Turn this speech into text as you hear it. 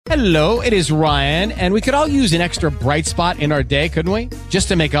Hello, it is Ryan, and we could all use an extra bright spot in our day, couldn't we? Just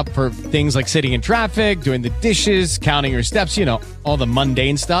to make up for things like sitting in traffic, doing the dishes, counting your steps, you know, all the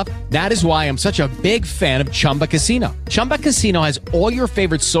mundane stuff. That is why I'm such a big fan of Chumba Casino. Chumba Casino has all your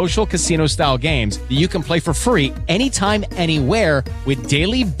favorite social casino-style games that you can play for free anytime, anywhere with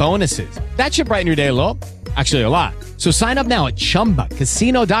daily bonuses. That should brighten your day a little. Actually, a lot. So sign up now at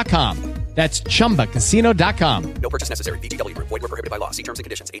ChumbaCasino.com. That's ChumbaCasino.com. No purchase necessary. VGW Group. Void where prohibited by law. See terms and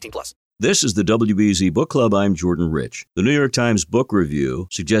conditions. 18+. This is the WBZ Book Club. I'm Jordan Rich. The New York Times Book Review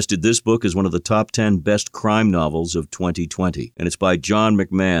suggested this book is one of the top 10 best crime novels of 2020, and it's by John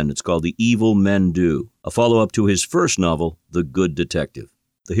McMahon. It's called The Evil Men Do, a follow-up to his first novel, The Good Detective.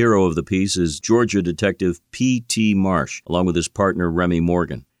 The hero of the piece is Georgia detective P.T. Marsh, along with his partner Remy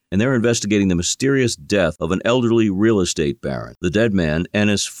Morgan, and they're investigating the mysterious death of an elderly real estate baron. The dead man,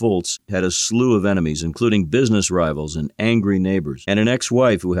 Ennis Fultz, had a slew of enemies, including business rivals and angry neighbors, and an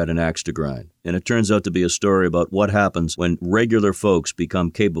ex-wife who had an axe to grind. And it turns out to be a story about what happens when regular folks become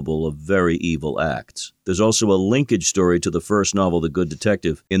capable of very evil acts. There's also a linkage story to the first novel, The Good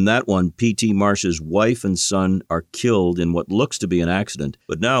Detective. In that one, P.T. Marsh's wife and son are killed in what looks to be an accident,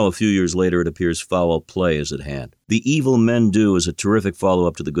 but now, a few years later, it appears foul play is at hand. The Evil Men Do is a terrific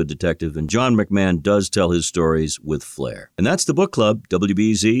follow-up to The Good Detective, and John McMahon does tell his stories with flair. And that's the book club,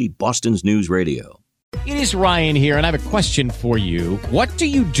 WBZ, Boston's News Radio. It is Ryan here, and I have a question for you. What do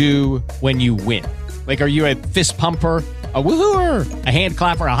you do when you win? Like, are you a fist pumper, a woohooer, a hand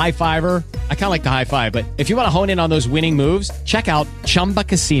clapper, a high fiver? I kind of like the high five, but if you want to hone in on those winning moves, check out Chumba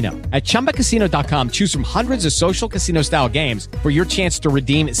Casino. At ChumbaCasino.com, choose from hundreds of social casino-style games for your chance to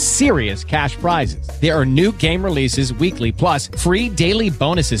redeem serious cash prizes. There are new game releases weekly, plus free daily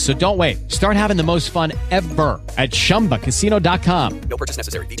bonuses, so don't wait. Start having the most fun ever at ChumbaCasino.com. No purchase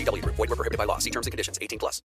necessary. VGW Group. Void where prohibited by law. See terms and conditions. 18+.